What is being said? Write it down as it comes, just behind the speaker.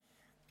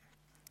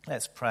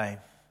Let's pray.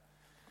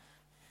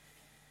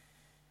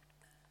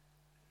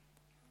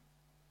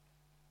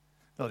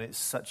 Lord, it's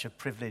such a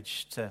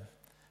privilege to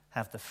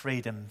have the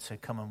freedom to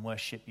come and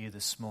worship you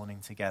this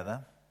morning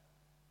together.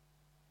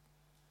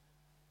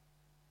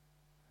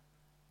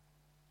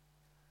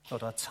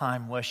 Lord, our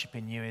time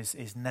worshiping you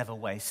is never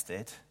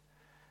wasted.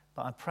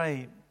 But I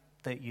pray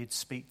that you'd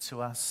speak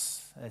to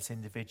us as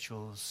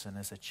individuals and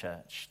as a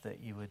church,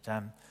 that you would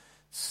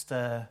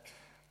stir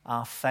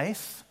our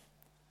faith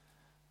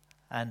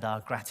and our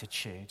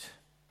gratitude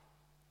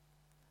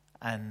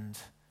and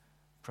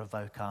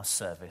provoke our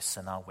service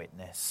and our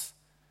witness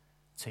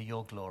to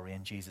your glory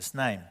in Jesus'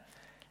 name.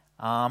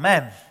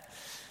 Amen.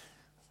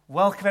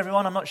 Welcome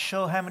everyone. I'm not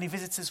sure how many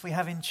visitors we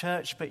have in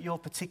church, but you're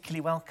particularly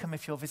welcome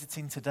if you're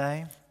visiting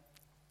today.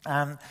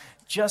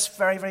 Just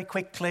very, very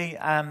quickly,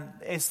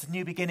 it's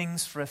new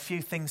beginnings for a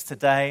few things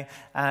today.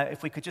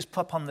 If we could just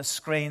pop on the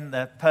screen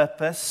the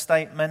purpose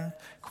statement.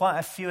 Quite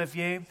a few of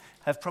you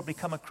have probably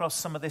come across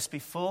some of this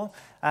before.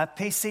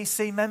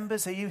 PCC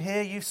members, are you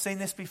here? You've seen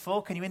this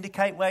before. Can you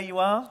indicate where you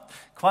are?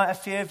 Quite a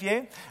few of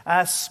you.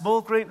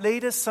 Small group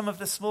leaders, some of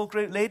the small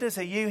group leaders,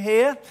 are you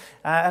here?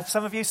 Have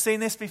some of you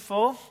seen this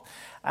before?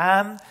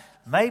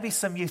 Maybe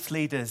some youth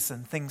leaders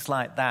and things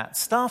like that.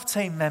 Staff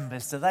team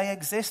members, do they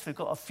exist? We've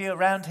got a few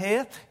around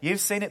here. You've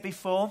seen it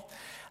before.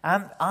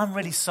 I'm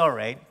really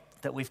sorry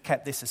that we've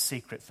kept this a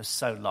secret for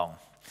so long.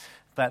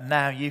 But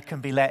now you can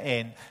be let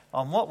in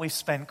on what we've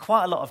spent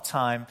quite a lot of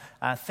time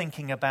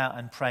thinking about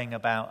and praying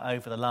about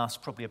over the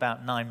last probably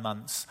about 9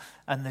 months.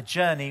 And the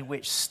journey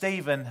which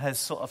Stephen has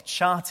sort of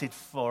charted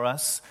for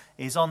us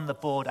is on the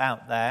board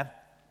out there.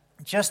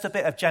 Just a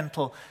bit of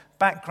gentle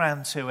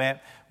background to it.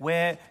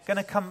 We're going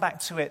to come back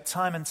to it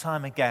time and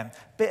time again.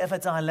 Bit of a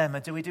dilemma.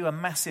 Do we do a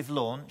massive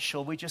launch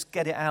or we just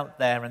get it out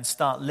there and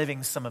start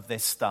living some of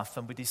this stuff?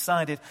 And we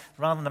decided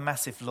rather than a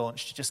massive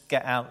launch to just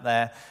get out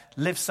there,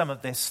 live some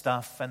of this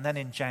stuff, and then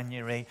in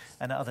January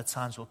and at other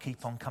times we'll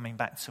keep on coming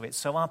back to it.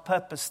 So our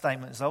purpose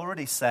statement, as I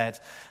already said,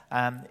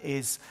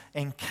 is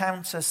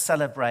encounter,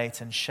 celebrate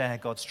and share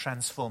God's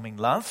transforming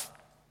love.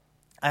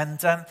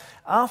 And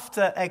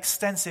after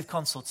extensive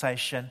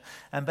consultation,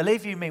 and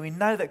believe you me, we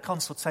know that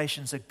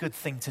consultation's a good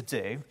thing to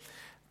do,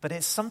 but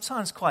it's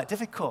sometimes quite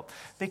difficult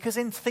because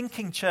in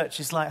thinking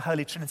churches like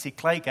Holy Trinity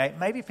Claygate,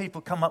 maybe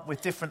people come up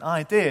with different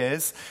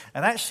ideas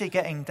and actually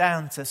getting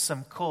down to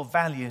some core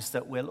values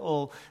that we'll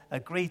all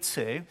agree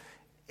to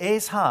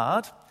is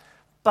hard,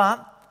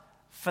 but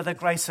for the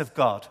grace of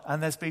God.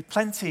 And there's been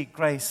plenty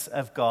grace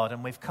of God,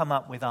 and we've come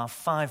up with our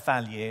 5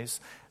 values.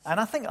 And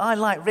I think I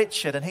like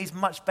Richard, and he's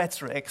much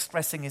better at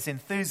expressing his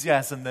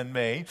enthusiasm than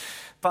me.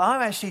 But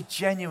I'm actually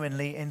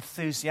genuinely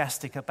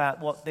enthusiastic about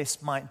what this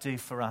might do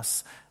for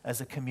us as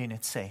a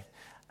community.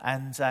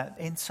 And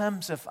in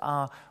terms of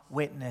our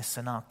witness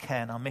and our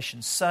care and our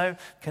mission. So,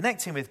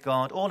 connecting with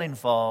God, all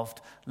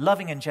involved,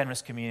 loving and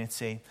generous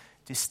community,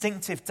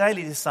 distinctive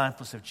daily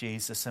disciples of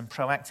Jesus, and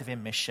proactive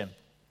in mission.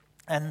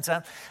 And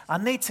I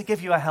need to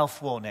give you a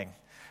health warning.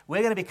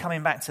 We're going to be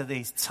coming back to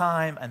these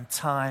time and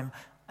time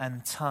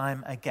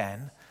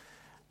again.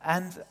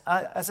 And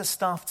as a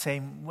staff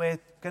team, we're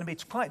going to be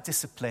quite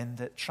disciplined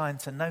at trying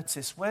to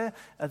notice where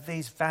are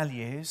these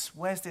values,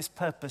 where's this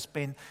purpose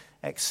been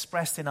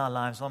expressed in our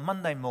lives. On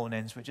Monday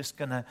mornings, we're just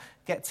going to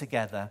get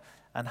together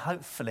and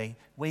hopefully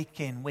week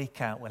in,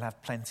 week out, we'll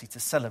have plenty to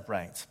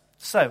celebrate.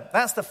 So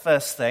that's the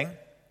first thing.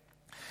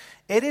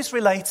 It is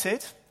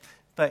related,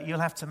 but you'll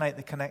have to make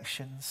the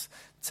connections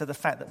to the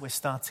fact that we're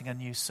starting a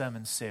new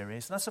sermon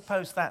series. And I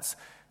suppose that's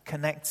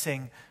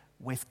connecting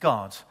with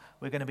God.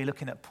 We're going to be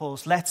looking at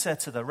Paul's letter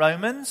to the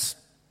Romans.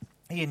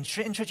 He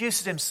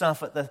introduces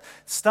himself at the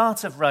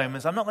start of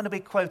Romans. I'm not going to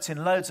be quoting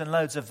loads and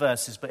loads of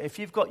verses, but if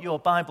you've got your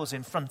Bibles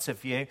in front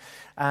of you,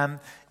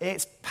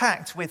 it's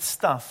packed with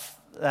stuff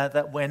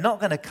that we're not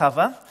going to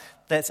cover,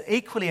 that's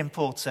equally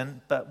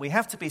important, but we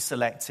have to be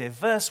selective.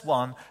 Verse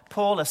 1,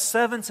 Paul, a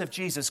servant of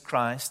Jesus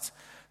Christ,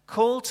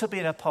 called to be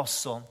an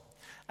apostle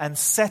and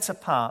set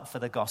apart for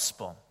the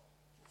gospel.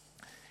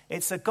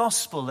 It's a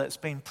gospel that's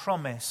been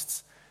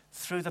promised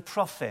through the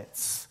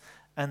prophets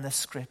and the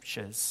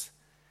scriptures.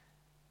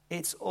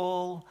 It's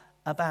all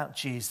about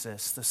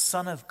Jesus, the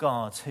Son of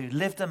God, who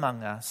lived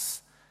among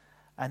us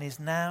and is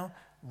now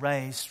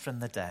raised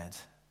from the dead.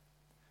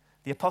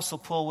 The Apostle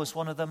Paul was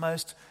one of the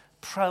most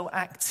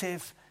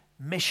proactive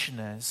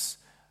missioners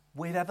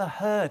we've ever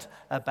heard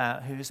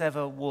about, who's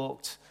ever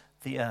walked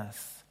the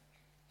earth.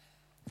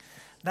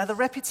 Now, the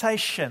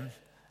reputation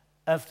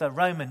of the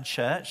Roman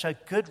church, a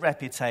good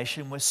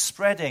reputation, was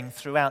spreading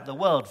throughout the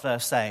world,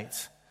 verse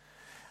 8.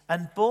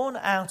 And born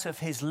out of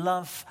his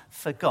love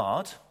for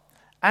God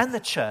and the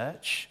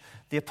church,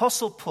 the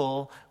Apostle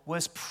Paul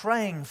was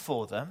praying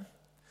for them.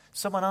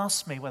 Someone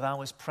asked me whether I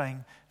was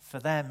praying for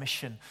their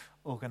mission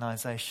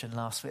organization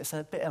last week. It's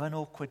a bit of an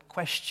awkward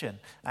question,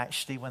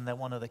 actually, when they're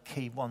one of the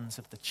key ones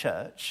of the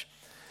church.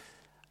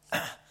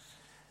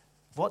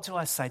 What do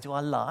I say? Do I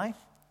lie?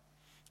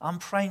 I'm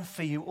praying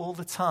for you all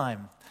the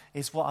time,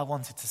 is what I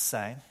wanted to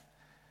say.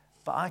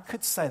 But I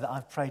could say that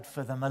I've prayed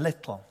for them a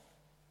little.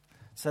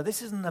 So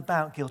this isn't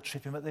about guilt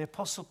tripping, but the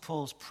Apostle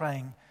Paul's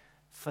praying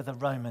for the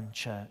Roman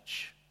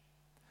church.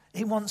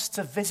 He wants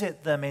to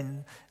visit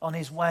them on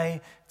his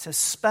way to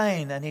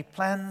Spain, and his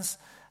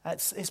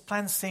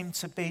plans seem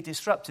to be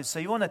disrupted. So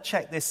you want to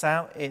check this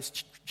out.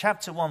 It's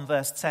chapter 1,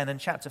 verse 10, and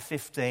chapter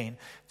 15,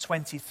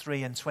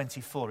 23 and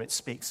 24. It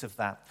speaks of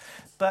that.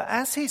 But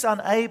as he's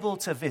unable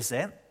to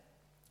visit,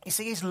 you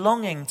see, he's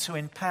longing to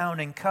empower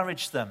and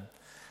encourage them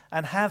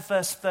and have,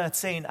 verse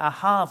 13, a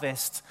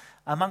harvest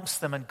amongst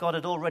them, and God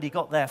had already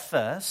got there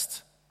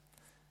first.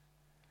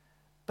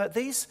 But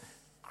these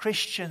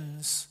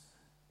Christians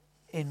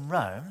in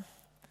Rome,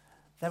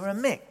 they were a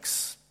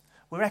mix.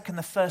 We reckon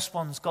the first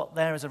ones got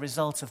there as a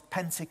result of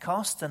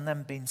Pentecost and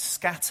then been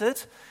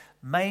scattered.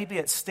 Maybe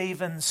at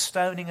Stephen's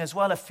stoning as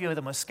well, a few of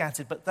them were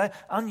scattered. But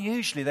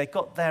unusually they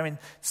got there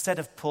instead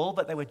of Paul,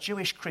 but they were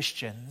Jewish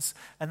Christians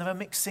and they were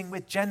mixing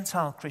with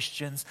Gentile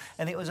Christians,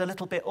 and it was a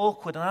little bit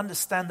awkward. And I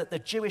understand that the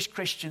Jewish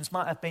Christians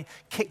might have been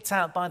kicked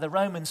out by the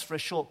Romans for a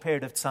short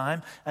period of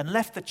time and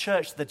left the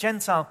church to the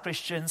Gentile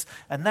Christians,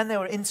 and then they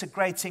were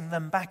integrating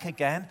them back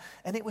again,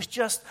 and it was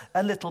just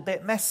a little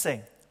bit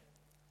messy.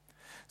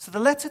 So the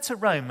letter to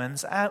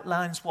Romans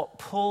outlines what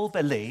Paul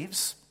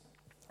believes,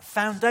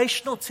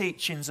 foundational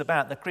teachings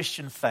about the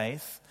Christian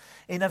faith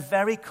in a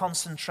very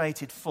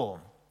concentrated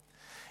form.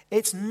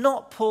 It's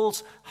not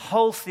Paul's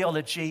whole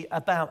theology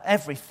about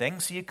everything,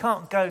 so you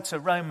can't go to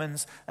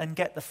Romans and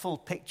get the full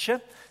picture.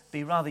 It'd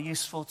be rather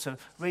useful to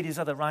read his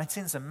other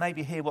writings and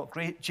maybe hear what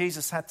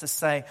Jesus had to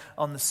say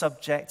on the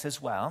subject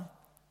as well.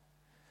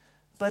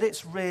 But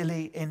it's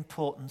really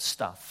important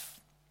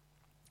stuff.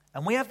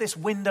 And we have this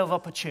window of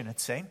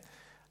opportunity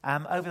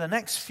over the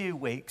next few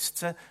weeks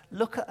to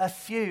look at a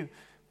few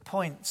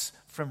points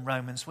from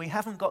Romans. We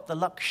haven't got the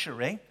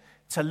luxury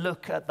to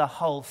look at the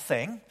whole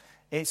thing.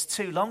 It's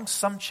too long.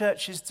 Some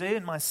churches do.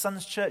 In my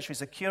son's church,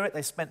 who's a curate,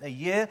 they spent a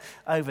year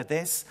over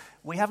this.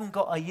 We haven't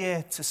got a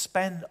year to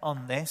spend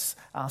on this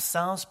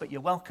ourselves, but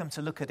you're welcome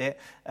to look at it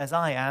as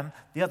I am,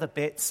 the other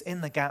bits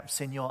in the gaps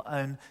in your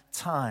own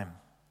time.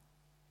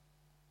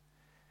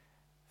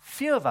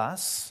 Few of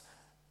us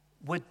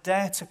would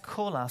dare to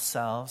call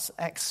ourselves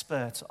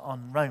expert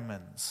on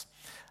Romans.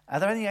 Are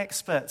there any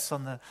experts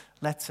on the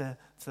letter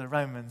to the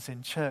Romans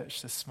in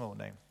church this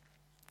morning?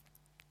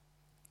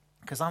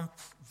 Because I'm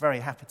very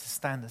happy to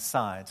stand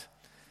aside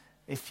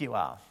if you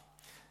are.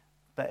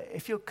 But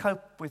if you'll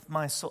cope with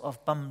my sort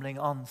of bumbling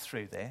on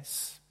through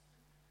this.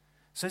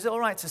 So is it all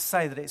right to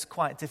say that it's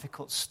quite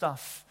difficult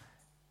stuff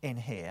in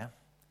here?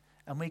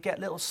 And we get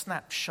little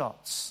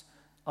snapshots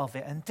of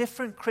it. And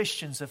different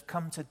Christians have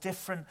come to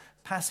different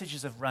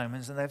passages of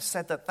Romans and they've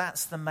said that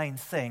that's the main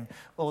thing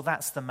or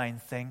that's the main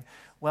thing.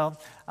 Well,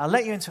 I'll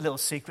let you into a little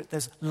secret.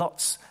 There's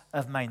lots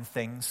of main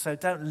things. So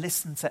don't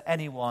listen to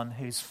anyone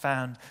who's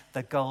found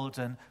the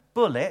golden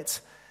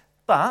bullet.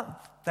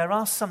 But there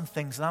are some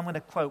things, and I'm going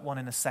to quote one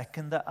in a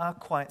second, that are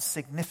quite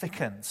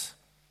significant.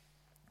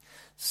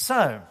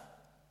 So,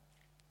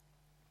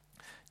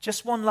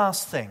 just one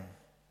last thing.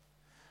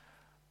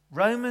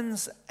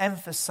 Romans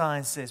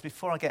emphasizes,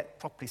 before I get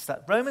properly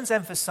started, Romans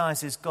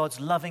emphasizes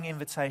God's loving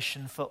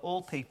invitation for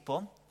all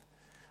people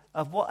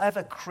of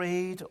whatever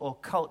creed or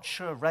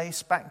culture,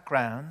 race,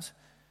 background,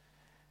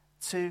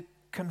 to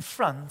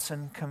confront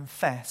and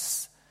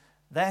confess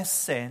their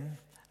sin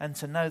and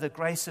to know the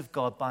grace of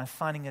God by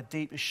finding a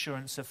deep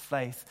assurance of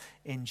faith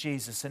in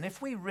Jesus. And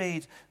if we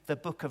read the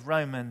book of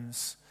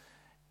Romans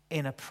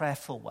in a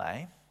prayerful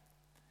way,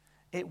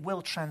 it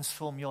will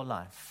transform your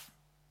life.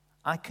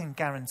 I can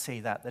guarantee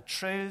that. The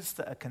truths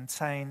that are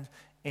contained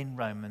in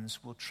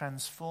Romans will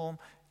transform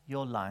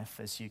your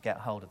life as you get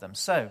hold of them.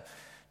 So,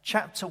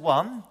 chapter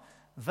 1,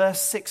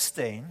 verse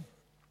 16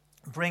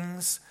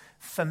 brings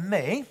for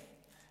me,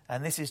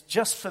 and this is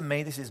just for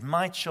me, this is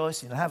my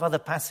choice. You'll have other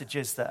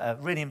passages that are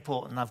really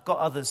important. I've got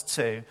others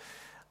too.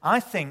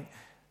 I think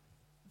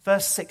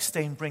verse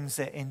 16 brings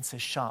it into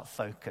sharp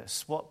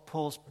focus, what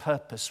Paul's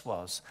purpose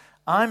was.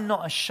 I'm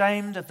not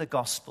ashamed of the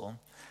gospel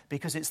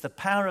because it's the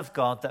power of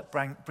God that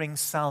brings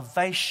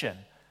salvation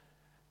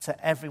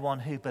to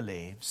everyone who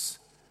believes,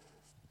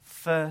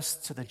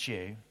 first to the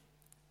Jew,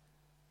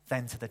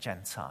 then to the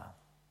Gentile.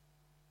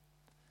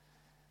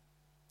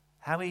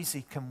 How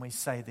easy can we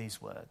say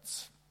these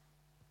words?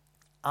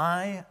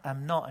 I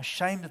am not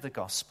ashamed of the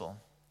gospel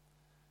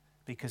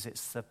because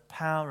it's the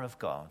power of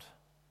God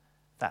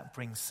that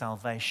brings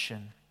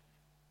salvation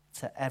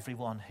to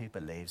everyone who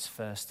believes,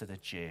 first to the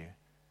Jew,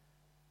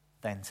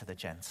 then to the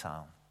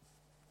Gentile.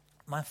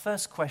 My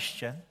first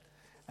question,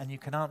 and you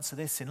can answer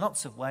this in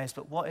lots of ways,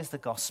 but what is the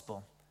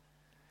gospel?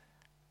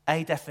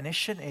 A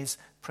definition is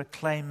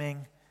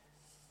proclaiming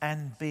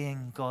and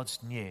being God's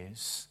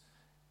news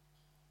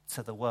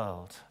to the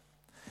world.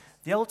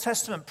 The Old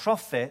Testament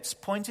prophets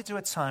pointed to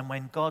a time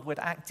when God would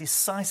act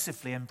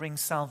decisively and bring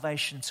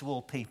salvation to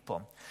all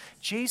people.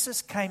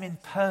 Jesus came in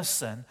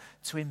person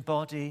to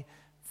embody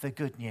the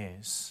good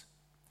news.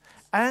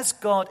 As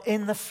God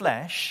in the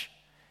flesh,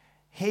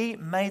 he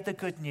made the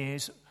good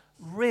news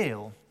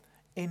real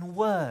in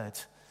word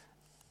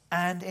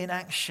and in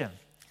action.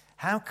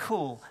 How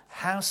cool,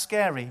 how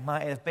scary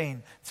might it have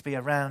been to be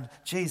around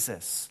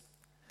Jesus?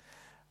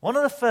 One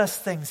of the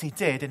first things he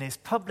did in his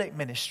public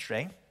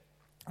ministry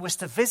was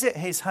to visit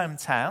his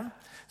hometown.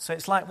 So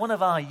it's like one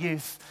of our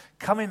youth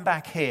coming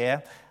back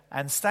here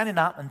and standing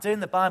up and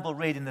doing the Bible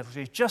reading that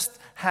we've just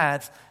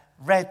had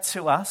read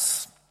to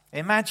us.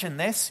 Imagine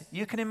this.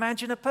 You can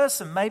imagine a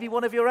person, maybe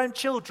one of your own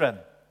children.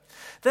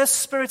 The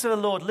Spirit of the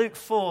Lord, Luke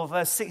 4,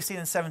 verse 16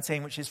 and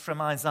 17, which is from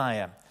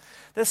Isaiah.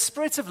 The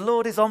Spirit of the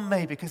Lord is on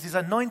me because he's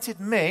anointed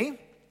me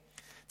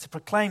to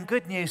proclaim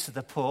good news to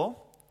the poor.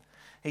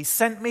 He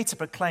sent me to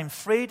proclaim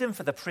freedom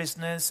for the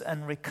prisoners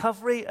and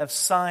recovery of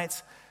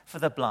sight for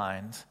the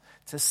blind,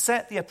 to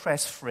set the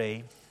oppressed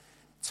free,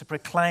 to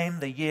proclaim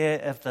the year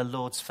of the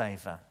Lord's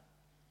favor.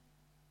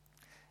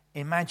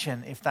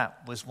 Imagine if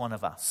that was one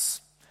of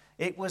us.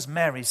 It was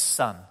Mary's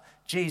son,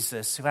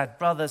 Jesus, who had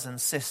brothers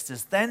and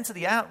sisters. Then, to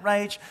the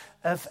outrage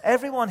of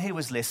everyone who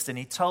was listening,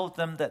 he told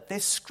them that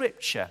this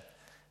scripture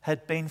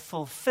had been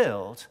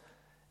fulfilled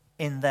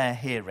in their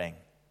hearing.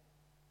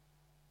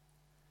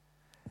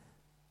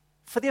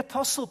 For the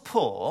Apostle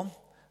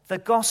Paul, the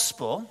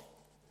gospel,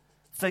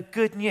 the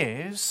good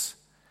news,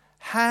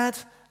 had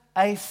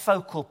a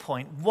focal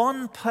point.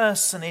 One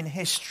person in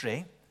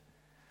history,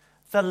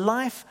 the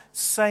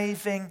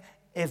life-saving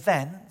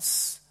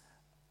events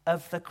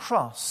of the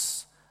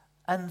cross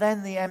and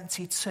then the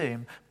empty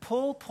tomb.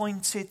 Paul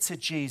pointed to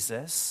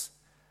Jesus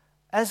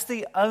as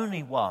the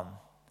only one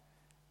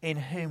in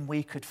whom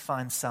we could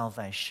find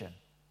salvation.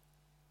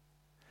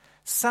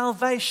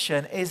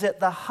 Salvation is at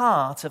the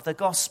heart of the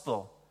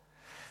gospel.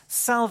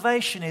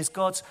 Salvation is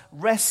God's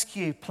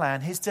rescue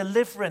plan, his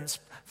deliverance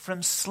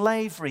from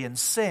slavery and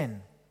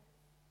sin.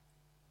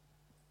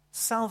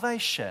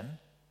 Salvation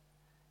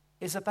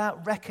is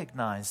about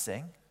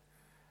recognizing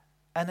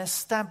and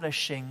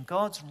establishing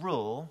God's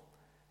rule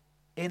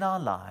in our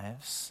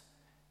lives,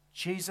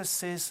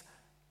 Jesus'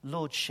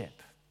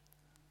 lordship.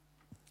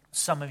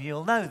 Some of you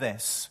will know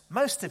this.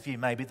 Most of you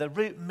maybe. The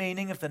root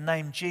meaning of the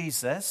name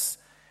Jesus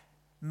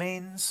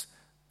means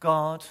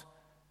God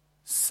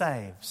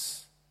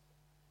saves.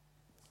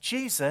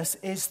 Jesus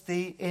is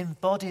the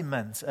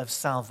embodiment of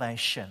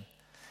salvation.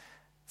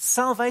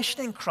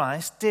 Salvation in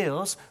Christ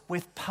deals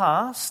with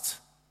past,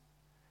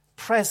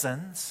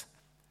 present,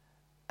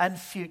 and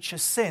future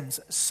sins.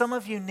 Some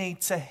of you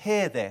need to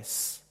hear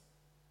this.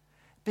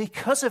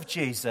 Because of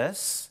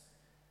Jesus,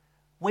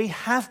 we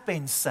have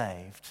been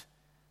saved.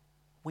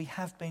 We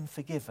have been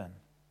forgiven.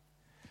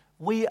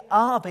 We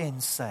are being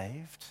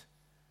saved.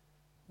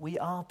 We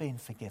are being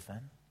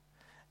forgiven.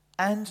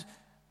 And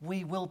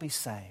we will be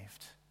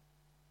saved.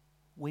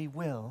 We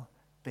will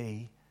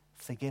be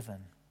forgiven.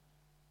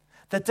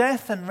 The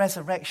death and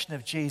resurrection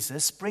of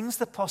Jesus brings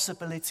the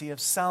possibility of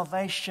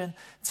salvation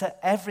to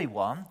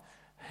everyone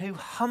who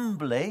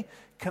humbly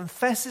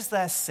confesses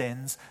their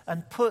sins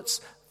and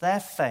puts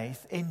their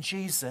faith in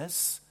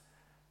Jesus,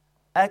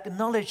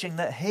 acknowledging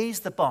that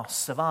he's the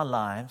boss of our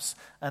lives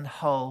and the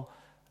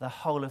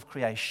whole of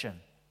creation.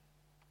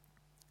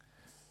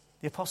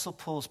 The Apostle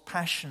Paul's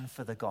passion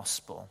for the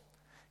gospel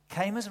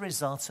came as a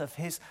result of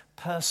his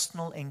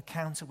personal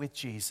encounter with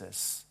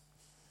Jesus.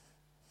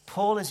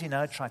 Paul, as you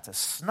know, tried to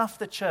snuff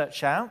the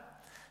church out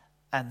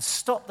and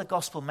stop the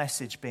gospel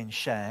message being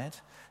shared.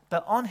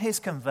 But on his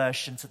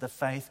conversion to the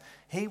faith,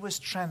 he was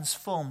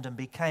transformed and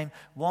became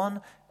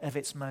one of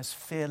its most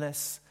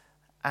fearless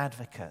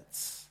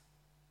advocates.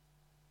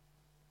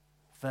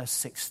 Verse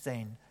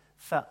 16,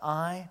 for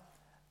I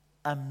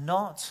am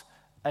not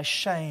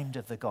ashamed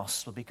of the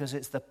gospel because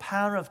it's the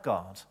power of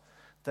God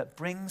that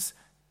brings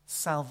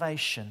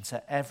salvation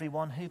to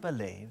everyone who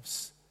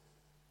believes,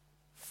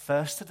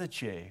 first to the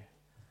Jew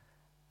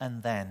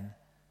and then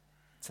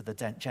to the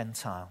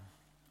Gentile.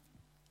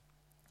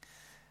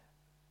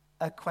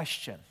 A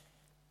question.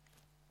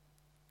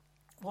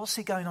 What's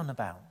he going on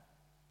about?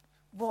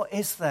 What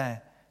is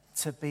there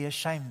to be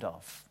ashamed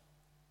of?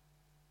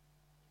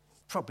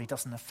 Probably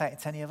doesn't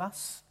affect any of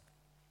us.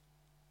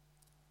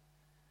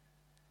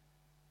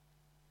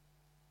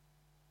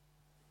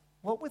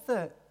 What would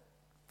the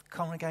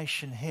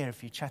congregation here,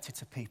 if you chatted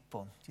to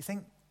people, do you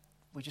think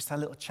we just had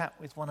a little chat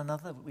with one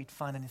another, that we'd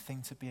find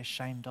anything to be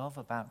ashamed of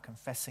about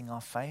confessing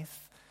our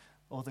faith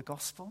or the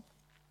gospel?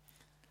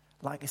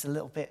 Like it's a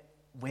little bit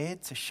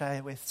weird to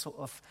share with sort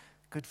of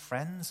good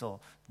friends or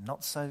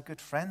not so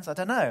good friends? I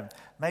don't know.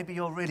 Maybe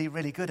you're really,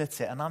 really good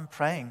at it, and I'm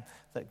praying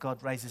that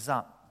God raises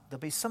up. There'll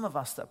be some of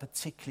us that are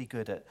particularly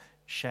good at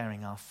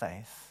sharing our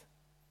faith.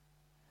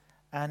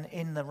 And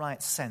in the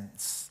right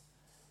sense,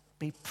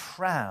 be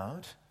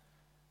proud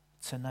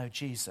to know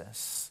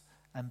Jesus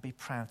and be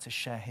proud to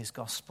share his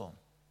gospel.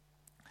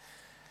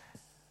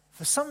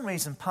 For some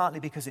reason, partly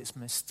because it's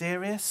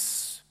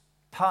mysterious,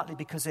 partly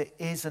because it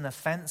is an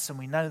offense, and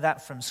we know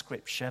that from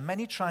Scripture,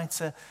 many try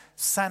to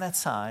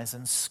sanitize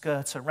and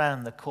skirt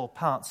around the core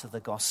parts of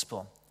the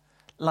gospel,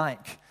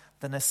 like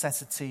the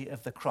necessity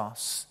of the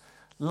cross,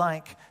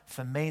 like,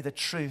 for me, the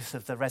truth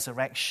of the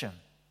resurrection.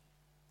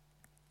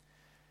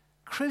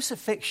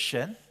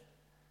 Crucifixion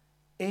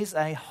is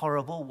a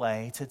horrible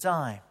way to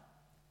die.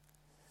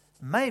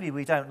 maybe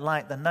we don't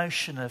like the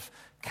notion of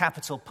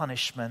capital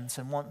punishment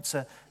and want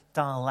to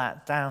dial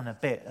that down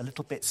a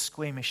little bit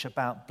squeamish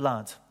about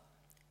blood.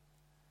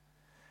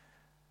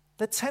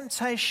 The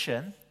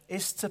temptation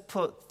is to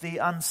put the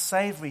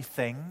unsavory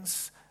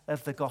things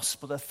of the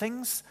gospel, the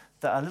things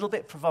that are a little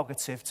bit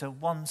provocative, to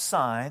one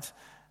side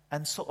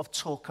and sort of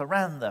talk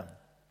around them.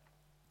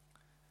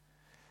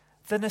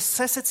 The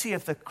necessity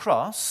of the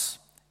cross,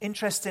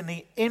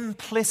 interestingly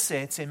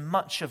implicit in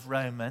much of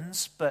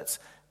Romans, but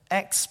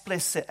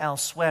explicit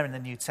elsewhere in the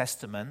New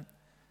Testament,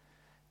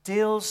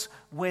 deals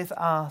with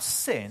our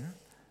sin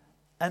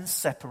and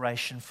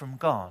separation from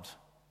God.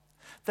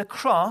 The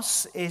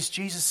cross is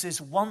Jesus'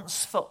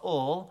 once for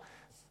all,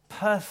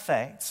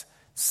 perfect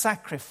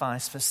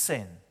sacrifice for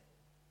sin.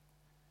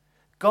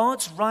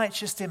 God's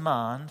righteous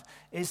demand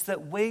is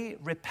that we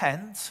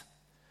repent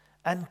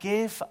and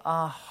give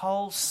our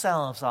whole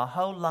selves, our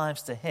whole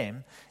lives to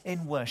Him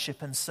in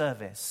worship and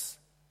service.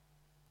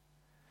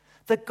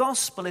 The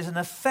gospel is an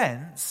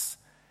offense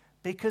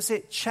because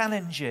it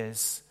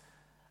challenges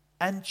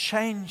and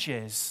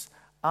changes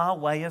our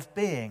way of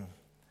being,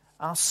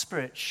 our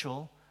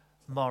spiritual,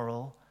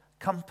 moral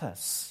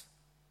compass.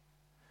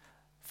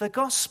 The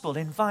gospel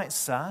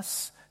invites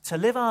us to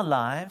live our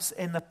lives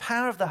in the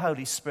power of the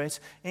Holy Spirit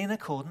in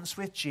accordance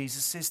with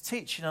Jesus'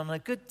 teaching. On a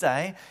good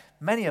day,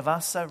 many of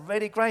us are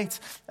really great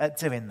at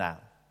doing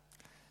that.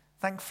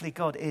 Thankfully,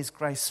 God is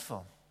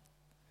graceful.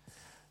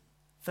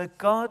 The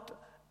God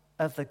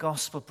of the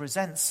gospel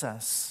presents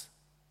us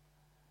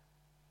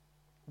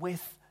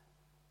with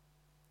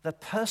the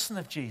person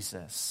of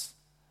Jesus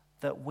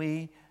that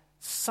we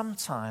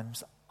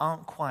sometimes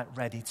aren't quite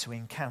ready to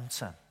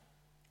encounter.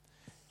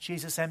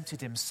 Jesus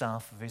emptied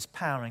himself of his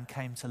power and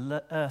came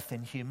to earth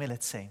in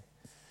humility.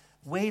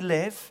 We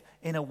live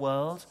in a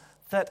world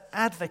that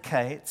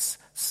advocates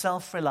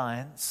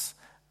self-reliance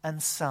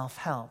and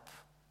self-help.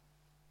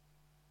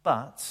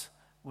 But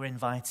we're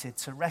invited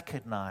to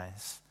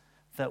recognize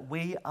that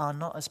we are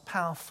not as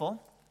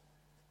powerful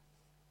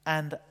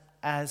and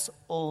as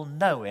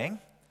all-knowing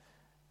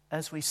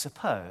as we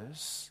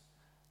suppose,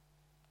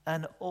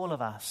 and all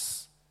of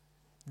us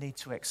need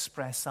to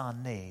express our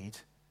need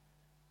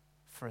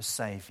for a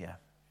Saviour.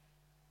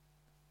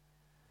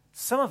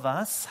 Some of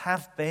us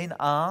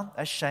are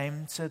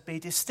ashamed to be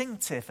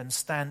distinctive and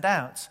stand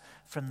out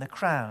from the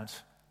crowd.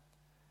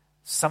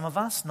 Some of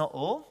us, not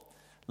all,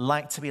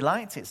 like to be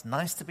liked. It's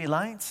nice to be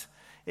liked.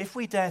 If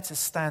we dare to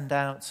stand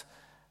out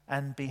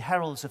and be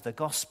heralds of the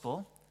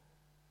gospel,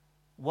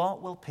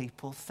 what will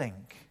people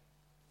think?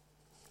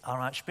 Our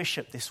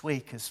Archbishop this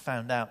week has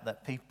found out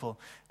that people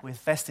with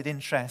vested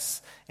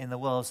interests in the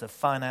worlds of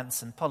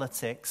finance and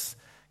politics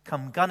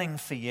come gunning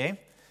for you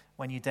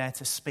when you dare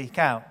to speak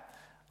out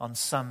on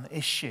some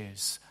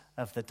issues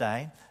of the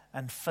day.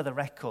 And for the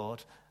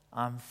record,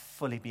 I'm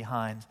fully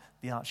behind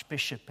the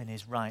Archbishop in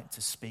his right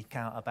to speak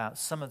out about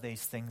some of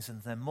these things,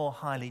 and they're more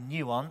highly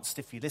nuanced,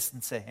 if you listen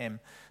to him,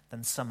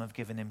 than some have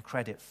given him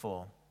credit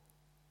for.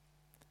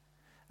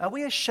 Are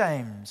we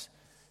ashamed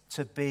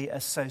to be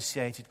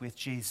associated with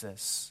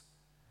Jesus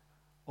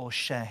or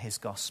share his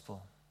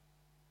gospel?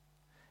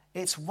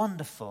 It's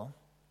wonderful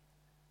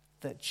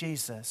that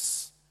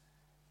Jesus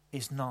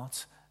is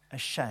not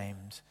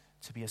ashamed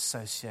to be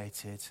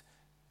associated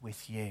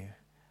with you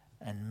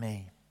and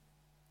me.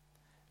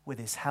 With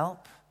his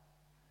help,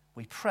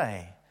 we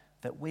pray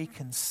that we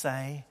can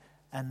say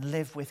and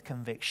live with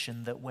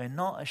conviction that we're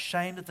not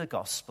ashamed of the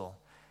gospel,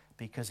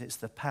 because it's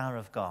the power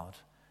of God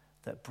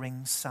that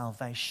brings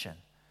salvation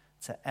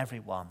to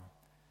everyone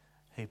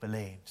who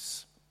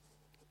believes.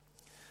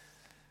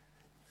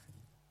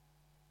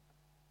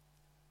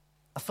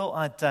 I thought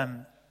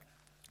I'd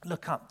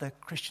look up the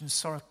Christian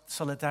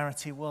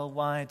Solidarity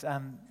Worldwide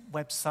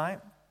website.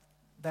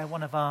 They're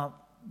one of our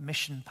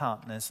mission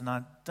partners, and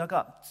I dug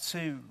up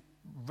two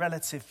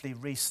relatively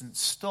recent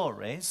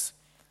stories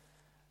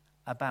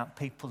about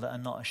people that are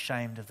not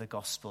ashamed of the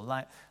gospel.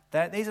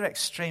 These are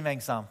extreme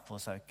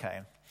examples, okay?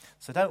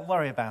 So don't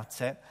worry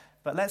about it,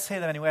 but let's hear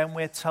them anyway, and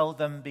we're told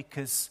them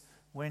because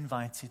we're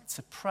invited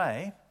to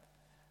pray,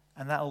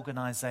 and that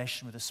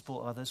organisation, with the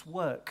support of others,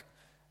 work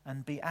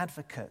and be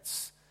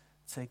advocates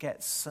to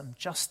get some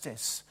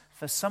justice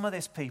for some of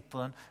these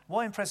people. And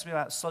what impresses me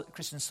about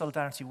Christian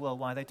Solidarity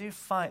Worldwide, they do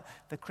fight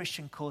the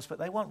Christian cause, but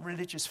they want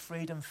religious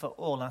freedom for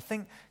all. And I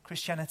think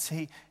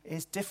Christianity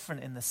is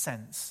different in the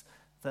sense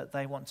that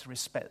they want to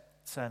respect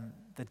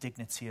the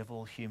dignity of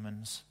all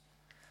humans.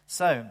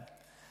 So,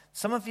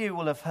 some of you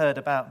will have heard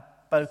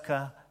about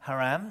Boko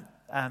Haram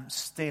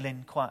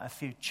stealing quite a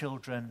few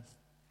children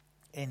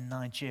in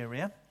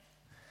Nigeria.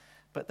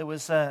 But there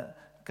was a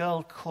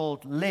girl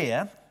called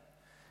Leah,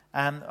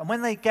 and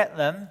when they get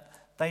them,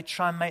 they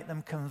try and make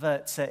them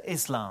convert to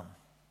Islam.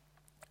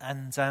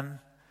 And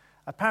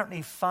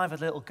apparently 5 of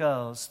the little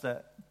girls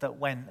that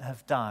went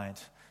have died.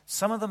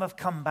 Some of them have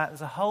come back.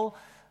 There's a whole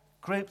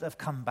group that have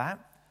come back,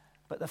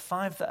 but the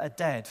 5 that are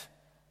dead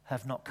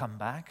have not come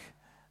back.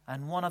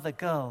 And one other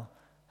girl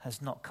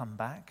has not come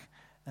back.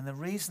 And the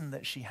reason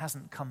that she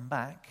hasn't come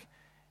back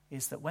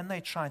is that when they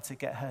tried to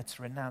get her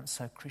to renounce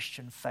her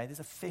Christian faith, as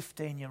a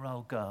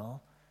 15-year-old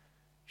girl,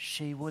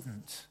 she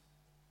wouldn't.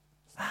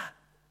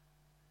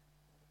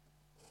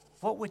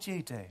 What would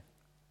you do?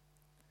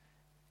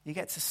 You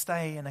get to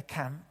stay in a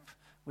camp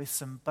with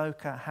some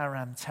Boko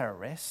Haram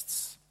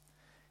terrorists.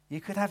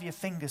 You could have your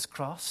fingers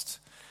crossed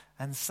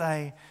and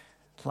say,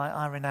 like,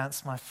 I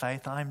renounce my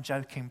faith. I'm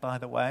joking, by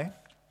the way.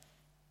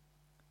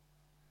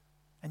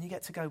 And you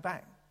get to go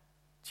back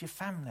to your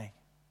family.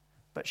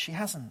 But she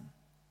hasn't.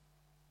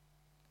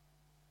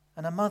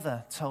 And a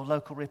mother told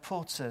local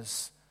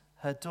reporters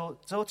her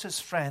daughter's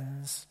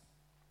friends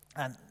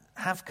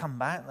have come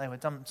back. They were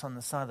dumped on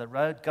the side of the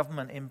road.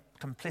 Government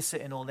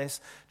complicit in all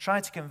this.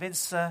 Tried to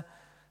convince her,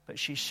 but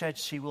she said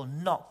she will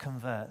not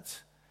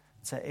convert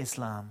to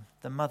Islam.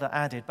 The mother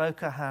added,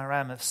 Boko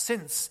Haram have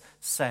since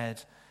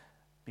said,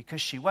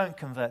 because she won't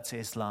convert to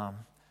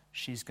Islam,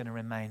 she's going to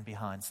remain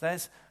behind. So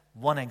there's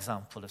one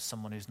example of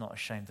someone who's not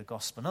ashamed of the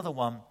gospel. Another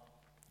one,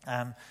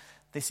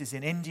 this is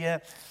in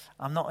India.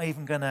 I'm not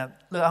even going to...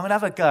 Look, I'm going to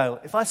have a go.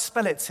 If I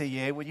spell it to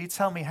you, will you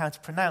tell me how to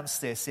pronounce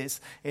this?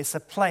 It's a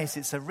place,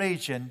 it's a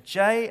region,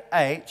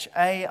 Jhark,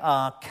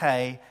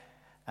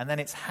 and then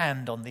it's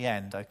hand on the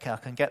end. Okay, I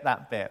can get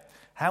that bit.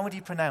 How would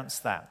you pronounce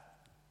that?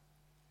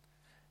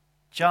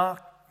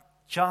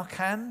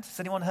 Jharkhand? Has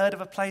anyone heard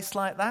of a place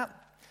like that?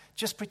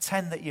 Just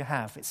pretend that you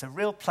have. It's a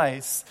real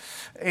place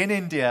in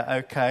India,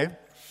 okay?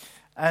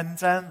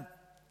 And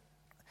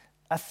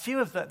a few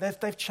of them,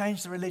 they've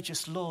changed the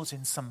religious laws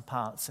in some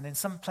parts, and in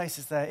some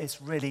places there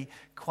it's really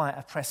quite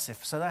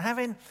oppressive. So they're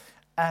having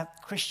a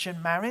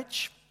Christian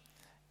marriage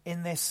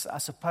in this, I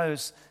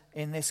suppose,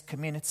 in this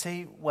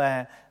community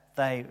where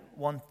they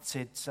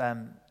wanted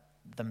them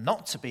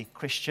not to be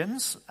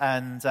Christians,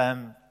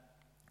 and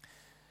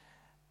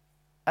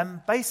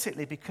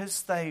basically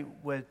because they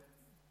were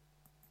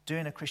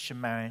doing a Christian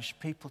marriage,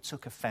 people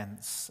took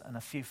offense, and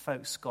a few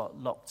folks got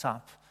locked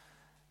up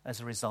as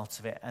a result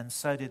of it, and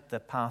so did the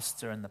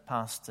pastor and the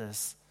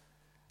pastor's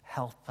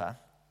helper.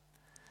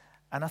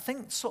 And I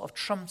think sort of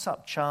trumped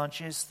up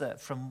charges that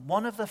from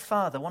one of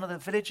the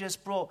villagers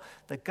brought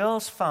the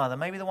girl's father,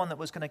 maybe the one that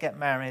was going to get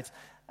married,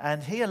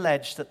 and he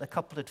alleged that the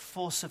couple had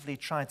forcibly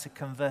tried to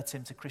convert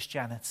him to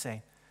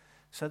Christianity.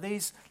 So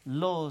these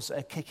laws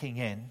are kicking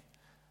in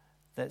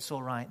that it's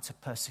all right to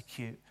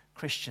persecute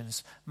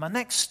Christians. My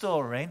next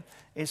story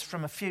is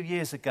from a few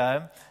years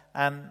ago.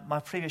 My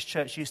previous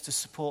church used to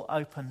support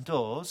Open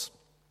Doors.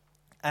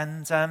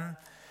 And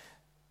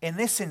in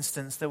this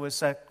instance, there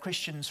was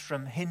Christians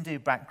from Hindu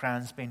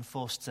backgrounds being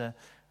forced to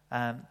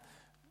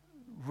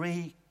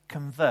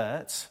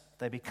reconvert.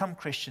 They become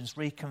Christians,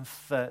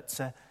 reconvert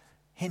to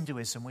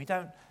Hinduism.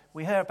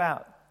 We hear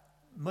about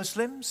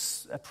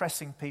Muslims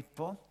oppressing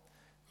people,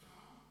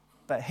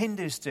 but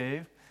Hindus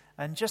do.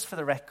 And just for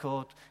the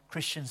record,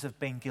 Christians have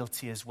been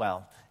guilty as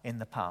well in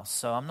the past.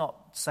 So I'm not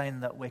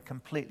saying that we're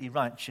completely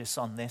righteous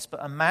on this,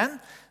 but a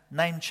man,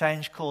 name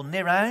change, called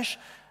Niraj,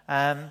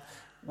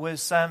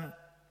 was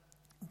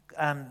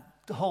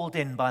hauled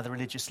in by the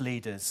religious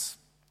leaders.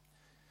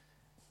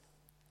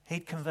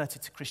 He'd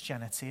converted to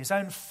Christianity. His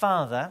own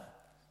father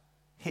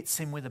hits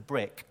him with a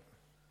brick.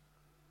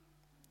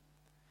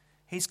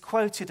 He's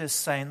quoted as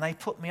saying, "They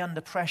put me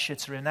under pressure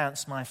to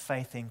renounce my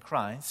faith in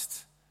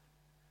Christ,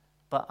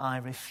 but I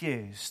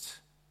refused."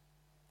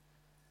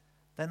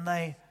 Then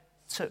they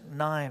took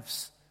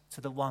knives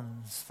to the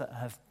ones that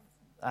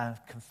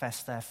have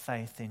confessed their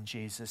faith in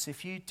Jesus.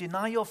 "If you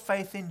deny your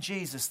faith in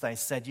Jesus," they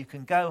said, "you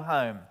can go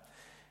home."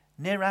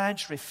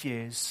 Niraj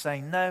refused,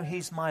 saying, "No,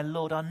 he's my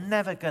Lord. I'm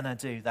never going to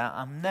do that.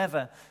 I'm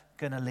never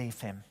going to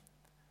leave him."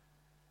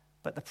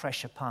 But the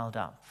pressure piled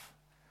up.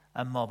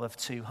 A mob of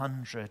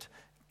 200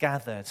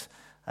 gathered.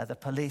 The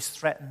police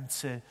threatened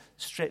to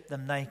strip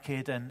them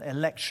naked and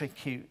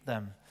electrocute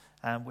them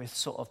with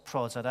sort of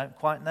prods. I don't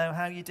quite know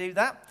how you do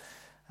that.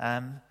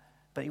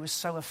 But he was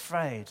so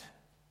afraid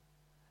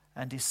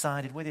and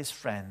decided with his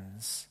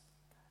friends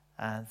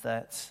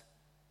that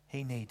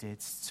he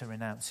needed to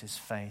renounce his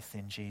faith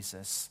in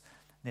Jesus.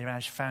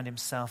 Niraj found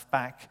himself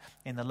back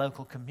in the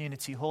local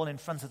community hall in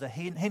front of the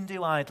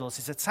Hindu idols.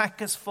 His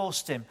attackers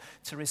forced him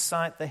to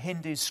recite the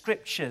Hindu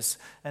scriptures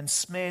and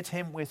smeared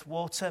him with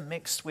water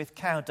mixed with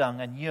cow dung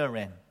and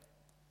urine.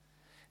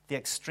 The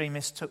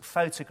extremists took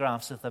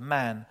photographs of the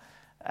man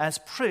as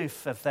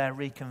proof of their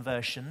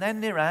reconversion.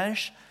 Then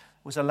Niraj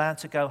was allowed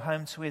to go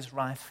home to his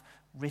wife,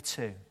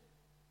 Ritu.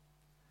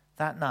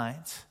 That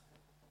night,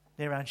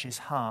 Niraj's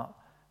heart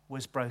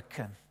was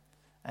broken,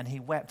 and he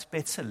wept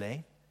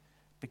bitterly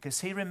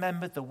because he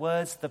remembered the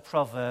words of the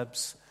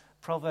Proverbs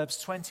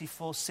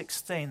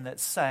 24:16, that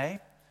say,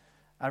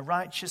 "A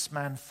righteous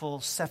man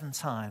falls 7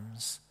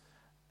 times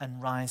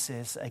and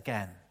rises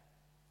again."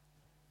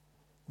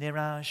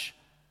 Niraj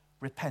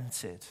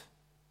repented,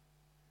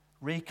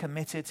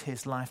 recommitted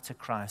his life to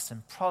Christ,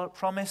 and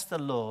promised the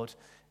Lord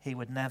he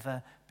would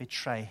never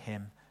betray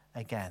him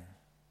again.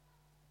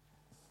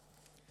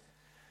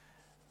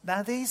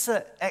 Now, these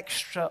are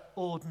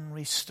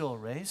extraordinary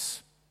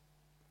stories,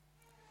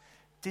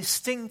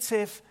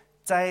 distinctive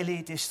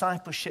daily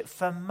discipleship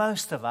for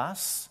most of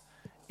us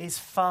is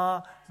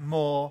far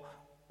more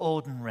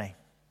ordinary.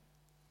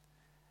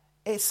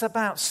 It's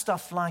about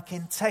stuff like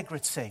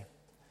integrity,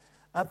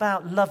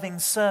 about loving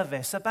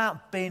service,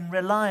 about being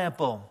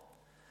reliable,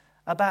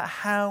 about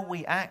how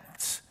we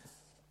act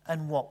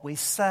and what we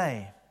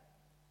say.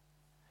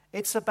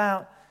 It's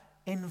about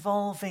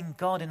involving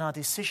God in our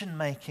decision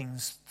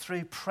makings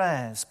through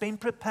prayers, being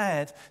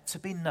prepared to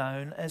be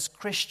known as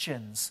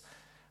Christians,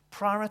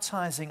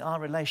 prioritizing our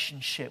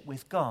relationship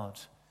with God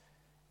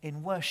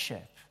in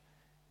worship,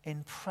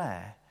 in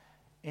prayer,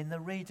 in the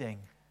reading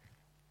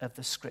of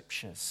the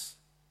scriptures.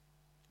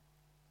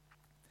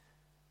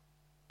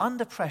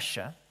 Under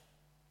pressure,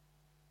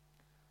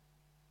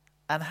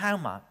 and how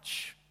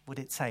much would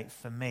it take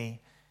for me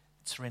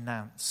to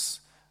renounce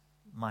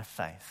my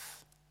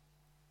faith?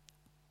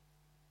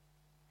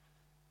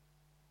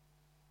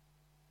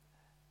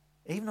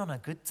 Even on a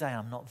good day,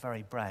 I'm not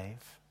very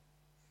brave.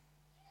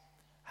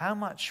 How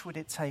much would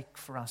it take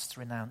for us to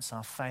renounce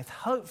our faith?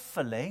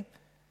 Hopefully,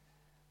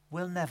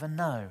 we'll never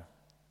know.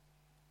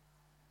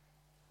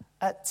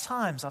 At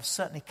times, I've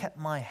certainly kept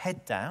my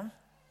head down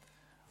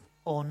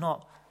or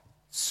not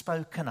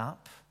spoken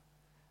up,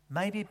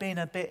 maybe been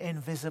a bit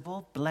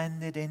invisible,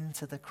 blended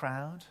into the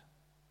crowd.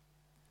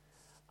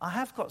 I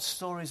have got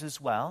stories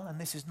as well,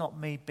 and this is not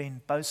me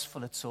being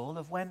boastful at all,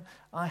 of when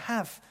I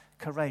have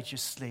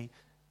courageously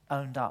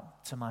owned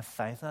up to my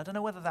faith. And I don't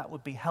know whether that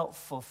would be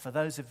helpful for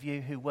those of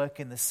you who work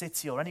in the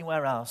city or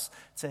anywhere else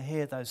to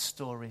hear those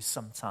stories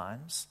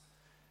sometimes.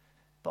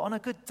 But on a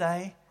good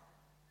day,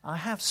 I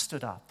have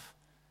stood up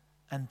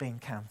and been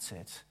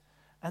counted.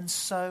 And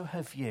so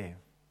have you.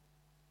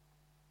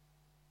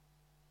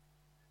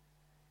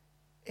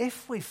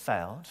 If we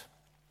failed,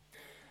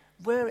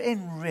 we're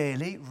in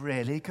really,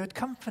 really good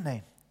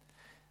company.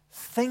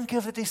 Think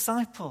of the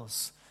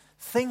disciples.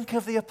 Think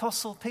of the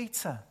Apostle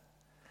Peter.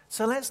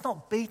 So let's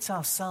not beat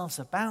ourselves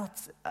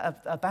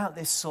about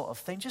this sort of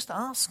thing. Just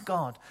ask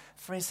God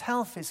for his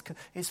help,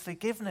 his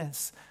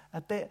forgiveness,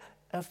 a bit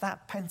of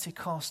that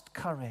Pentecost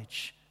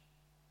courage.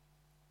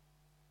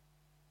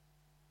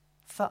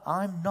 For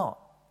I'm not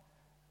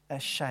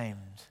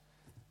ashamed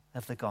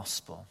of the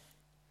gospel,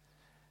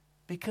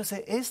 because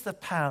it is the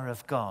power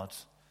of God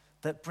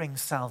that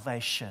brings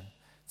salvation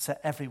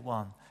to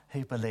everyone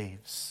who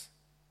believes.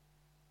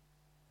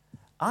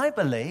 I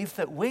believe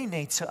that we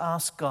need to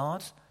ask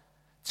God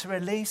to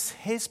release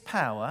his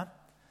power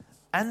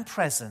and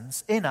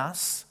presence in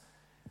us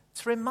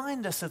to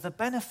remind us of the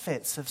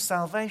benefits of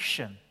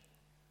salvation.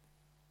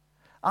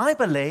 I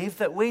believe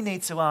that we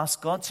need to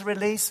ask God to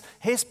release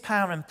his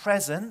power and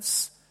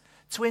presence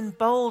to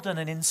embolden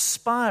and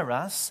inspire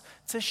us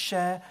to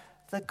share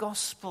the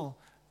gospel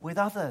with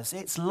others.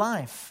 It's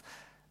life.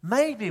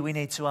 Maybe we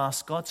need to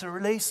ask God to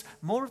release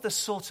more of the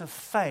sort of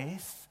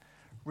faith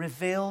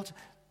revealed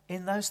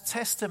in those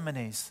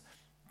testimonies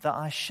that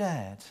I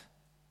shared.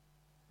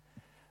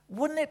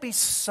 Wouldn't it be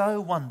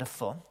so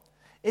wonderful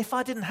if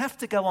I didn't have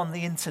to go on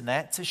the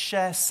internet to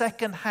share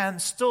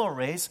second-hand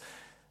stories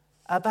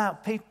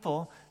about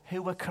people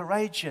who were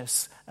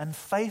courageous and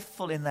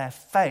faithful in their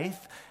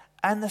faith,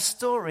 and the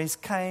stories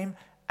came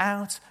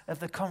out of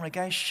the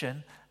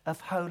congregation of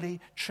Holy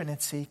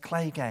Trinity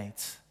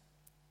Claygate?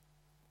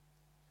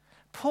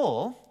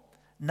 Paul,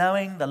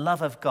 knowing the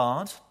love of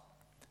God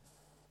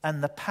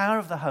and the power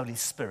of the Holy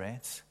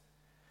Spirit,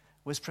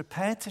 was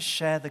prepared to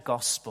share the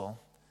gospel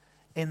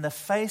in the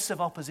face of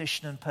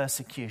opposition and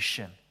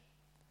persecution.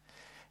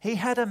 He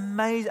had an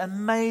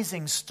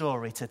amazing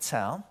story to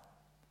tell.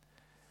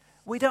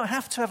 We don't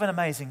have to have an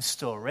amazing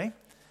story.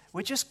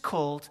 We're just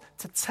called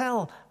to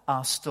tell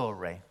our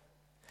story.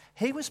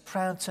 He was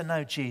proud to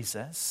know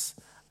Jesus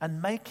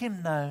and make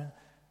him known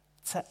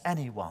to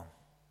anyone.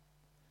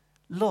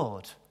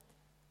 Lord,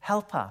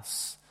 help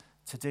us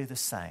to do the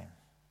same.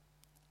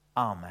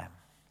 Amen.